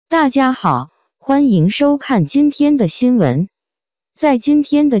大家好，欢迎收看今天的新闻。在今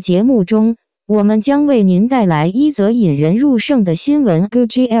天的节目中，我们将为您带来一则引人入胜的新闻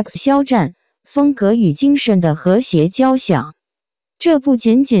 ：Gucci X 肖战，风格与精神的和谐交响。这不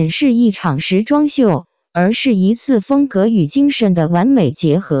仅仅是一场时装秀，而是一次风格与精神的完美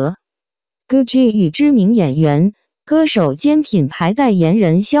结合。Gucci 与知名演员、歌手兼品牌代言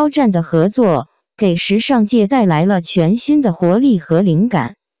人肖战的合作，给时尚界带来了全新的活力和灵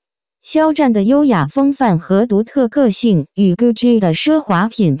感。肖战的优雅风范和独特个性与 Gucci 的奢华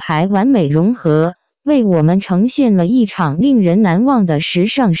品牌完美融合，为我们呈现了一场令人难忘的时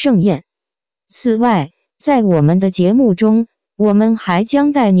尚盛宴。此外，在我们的节目中，我们还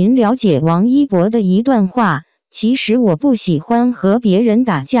将带您了解王一博的一段话：其实我不喜欢和别人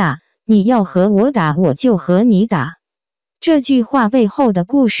打架，你要和我打我就和你打。这句话背后的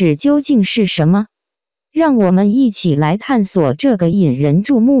故事究竟是什么？让我们一起来探索这个引人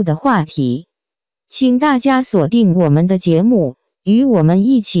注目的话题。请大家锁定我们的节目，与我们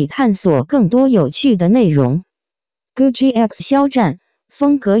一起探索更多有趣的内容。Gucci X 肖战，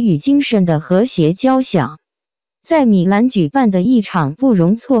风格与精神的和谐交响。在米兰举办的一场不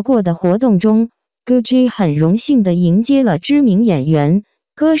容错过的活动中， Gucci 很荣幸地迎接了知名演员、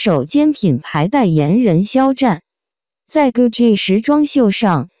歌手兼品牌代言人肖战。在 Gucci 时装秀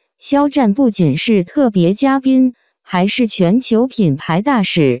上，肖战不仅是特别嘉宾，还是全球品牌大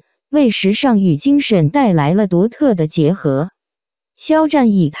使，为时尚与精神带来了独特的结合。肖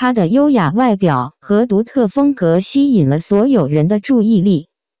战以他的优雅外表和独特风格吸引了所有人的注意力。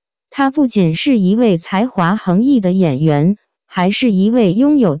他不仅是一位才华横溢的演员，还是一位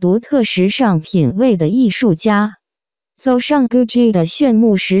拥有独特时尚品味的艺术家。走上 Gucci 的炫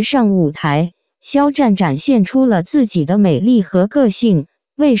目时尚舞台，肖战展现出了自己的美丽和个性，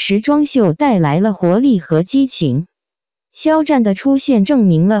为时装秀带来了活力和激情。肖战的出现证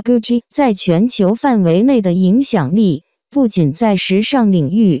明了 Gucci 在全球范围内的影响力，不仅在时尚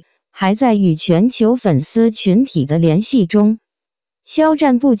领域，还在与全球粉丝群体的联系中。肖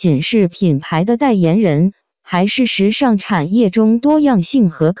战不仅是品牌的代言人，还是时尚产业中多样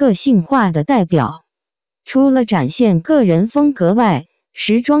性和个性化的代表。除了展现个人风格外，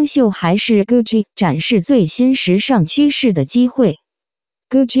时装秀还是 Gucci 展示最新时尚趋势的机会。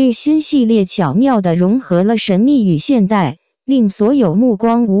Gucci 新系列巧妙地融合了神秘与现代，令所有目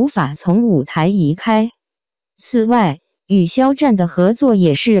光无法从舞台移开。此外，与肖战的合作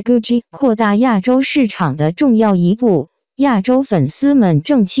也是 Gucci 扩大亚洲市场的重要一步。亚洲粉丝们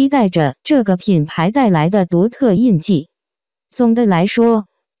正期待着这个品牌带来的独特印记。总的来说，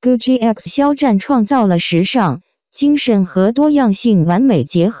 Gucci X 肖战创造了时尚、精神和多样性完美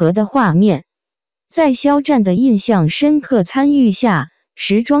结合的画面。在肖战的印象深刻参与下，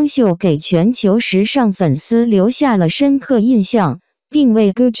时装秀给全球时尚粉丝留下了深刻印象，并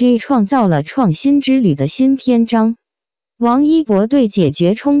为 Gucci 创造了创新之旅的新篇章。王一博对解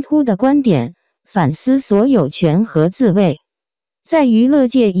决冲突的观点：反思所有权和自卫。在娱乐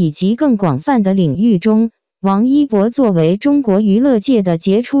界以及更广泛的领域中，王一博作为中国娱乐界的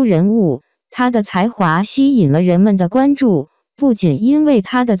杰出人物，他的才华吸引了人们的关注，不仅因为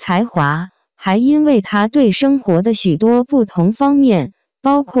他的才华，还因为他对生活的许多不同方面，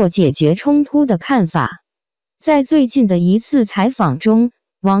包括解决冲突的看法。在最近的一次采访中，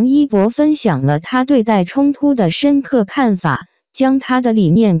王一博分享了他对待冲突的深刻看法，将他的理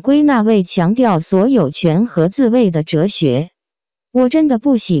念归纳为强调所有权和自卫的哲学。我真的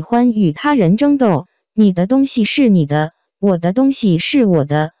不喜欢与他人争斗，你的东西是你的，我的东西是我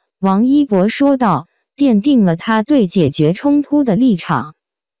的，王一博说道，奠定了他对解决冲突的立场。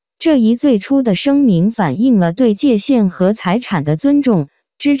这一最初的声明反映了对界限和财产的尊重，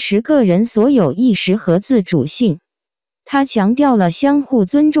支持个人所有意识和自主性。他强调了相互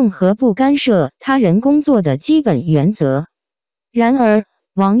尊重和不干涉他人工作的基本原则。然而，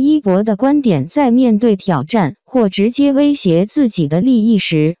王一博的观点在面对挑战或直接威胁自己的利益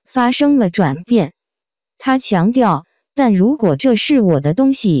时发生了转变。他强调，但如果这是我的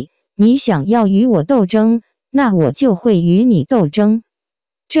东西，你想要与我斗争，那我就会与你斗争。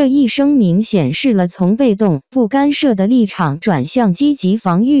这一声明显示了从被动不干涉的立场转向积极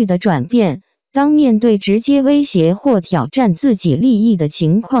防御的转变。当面对直接威胁或挑战自己利益的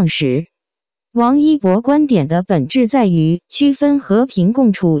情况时，王一博观点的本质在于区分和平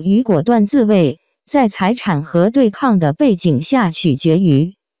共处与果断自卫，在财产和对抗的背景下取决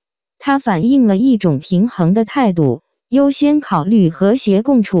于。它反映了一种平衡的态度，优先考虑和谐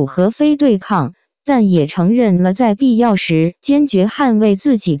共处和非对抗，但也承认了在必要时坚决捍卫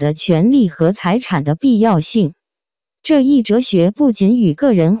自己的权利和财产的必要性。这一哲学不仅与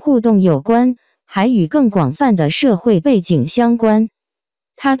个人互动有关，还与更广泛的社会背景相关。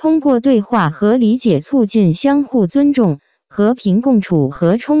他通过对话和理解促进相互尊重、和平共处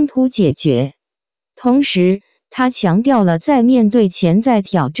和冲突解决。同时，他强调了在面对潜在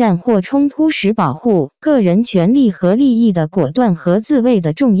挑战或冲突时保护个人权利和利益的果断和自卫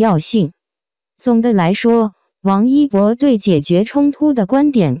的重要性。总的来说，王一博对解决冲突的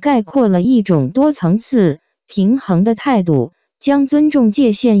观点概括了一种多层次、平衡的态度，将尊重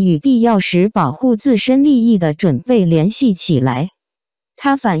界限与必要时保护自身利益的准备联系起来。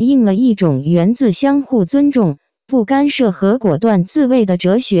它反映了一种源自相互尊重、不干涉和果断自卫的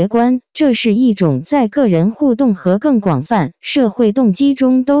哲学观，这是一种在个人互动和更广泛社会动机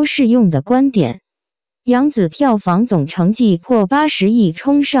中都适用的观点。杨紫票房总成绩破80亿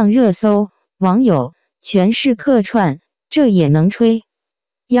冲上热搜，网友全是客串，这也能吹。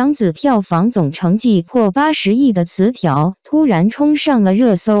杨紫票房总成绩破80亿的词条突然冲上了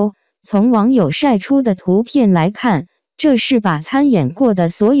热搜，从网友晒出的图片来看，这是把参演过的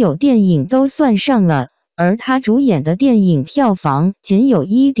所有电影都算上了，而他主演的电影票房仅有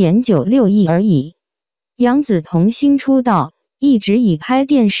 1.96 亿而已。杨紫童星出道，一直以拍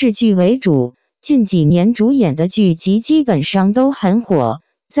电视剧为主，近几年主演的剧集基本上都很火，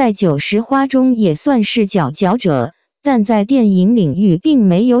在90花中也算是佼佼者，但在电影领域并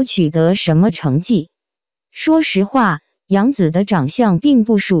没有取得什么成绩。说实话，杨紫的长相并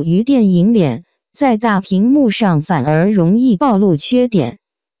不属于电影脸，在大屏幕上反而容易暴露缺点，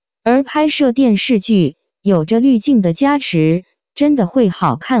而拍摄电视剧有着滤镜的加持，真的会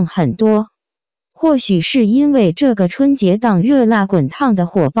好看很多。或许是因为这个春节档热辣滚烫的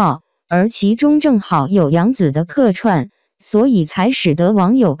火爆，而其中正好有杨紫的客串，所以才使得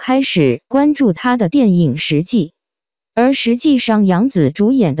网友开始关注她的电影实际。而实际上，杨紫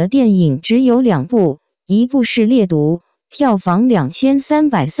主演的电影只有2部，一部是《猎毒》，票房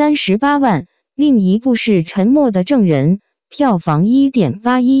2338万，另一部是《沉默的证人》，票房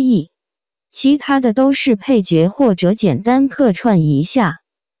1.81亿。其他的都是配角或者简单客串一下。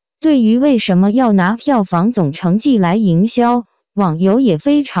对于为什么要拿票房总成绩来营销，网友也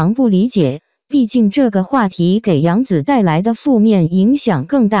非常不理解，毕竟这个话题给杨紫带来的负面影响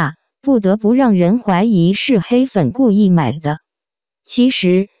更大，不得不让人怀疑是黑粉故意买的。其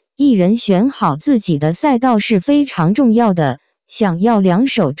实，艺人选好自己的赛道是非常重要的，想要两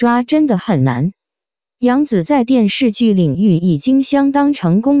手抓真的很难。杨紫在电视剧领域已经相当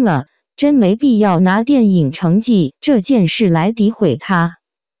成功了，真没必要拿电影成绩这件事来诋毁她。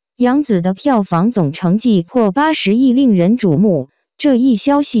杨紫的票房总成绩破80亿令人瞩目，这一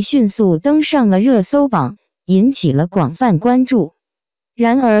消息迅速登上了热搜榜，引起了广泛关注。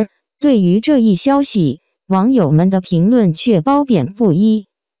然而，对于这一消息，网友们的评论却褒贬不一。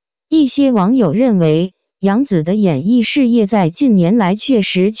一些网友认为，杨紫的演艺事业在近年来确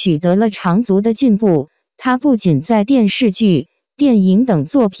实取得了长足的进步，她不仅在电视剧、电影等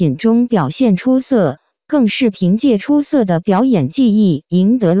作品中表现出色，更是凭借出色的表演技艺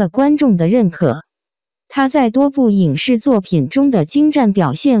赢得了观众的认可。她在多部影视作品中的精湛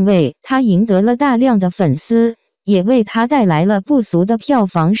表现为她赢得了大量的粉丝，也为她带来了不俗的票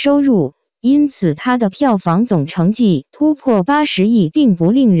房收入，因此她的票房总成绩突破80亿并不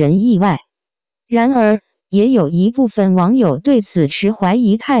令人意外。然而，也有一部分网友对此持怀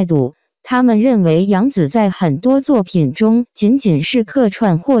疑态度，他们认为杨紫在很多作品中仅仅是客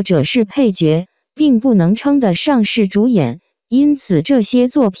串或者是配角，并不能称得上是主演，因此这些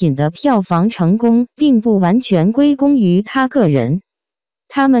作品的票房成功并不完全归功于她个人。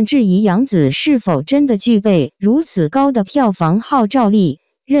他们质疑杨紫是否真的具备如此高的票房号召力，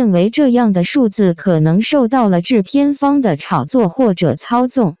认为这样的数字可能受到了制片方的炒作或者操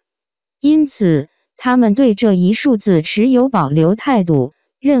纵。因此，他们对这一数字持有保留态度，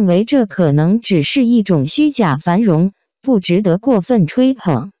认为这可能只是一种虚假繁荣，不值得过分吹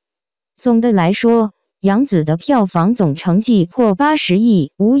捧。总的来说，杨紫的票房总成绩破80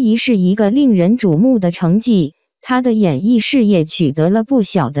亿，无疑是一个令人瞩目的成绩，她的演艺事业取得了不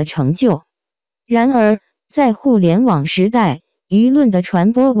小的成就。然而，在互联网时代，舆论的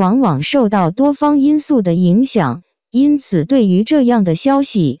传播往往受到多方因素的影响，因此对于这样的消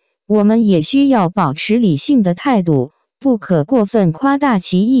息，我们也需要保持理性的态度，不可过分夸大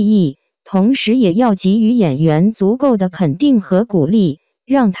其意义，同时也要给予演员足够的肯定和鼓励，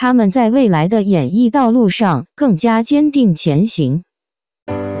让他们在未来的演艺道路上更加坚定前行。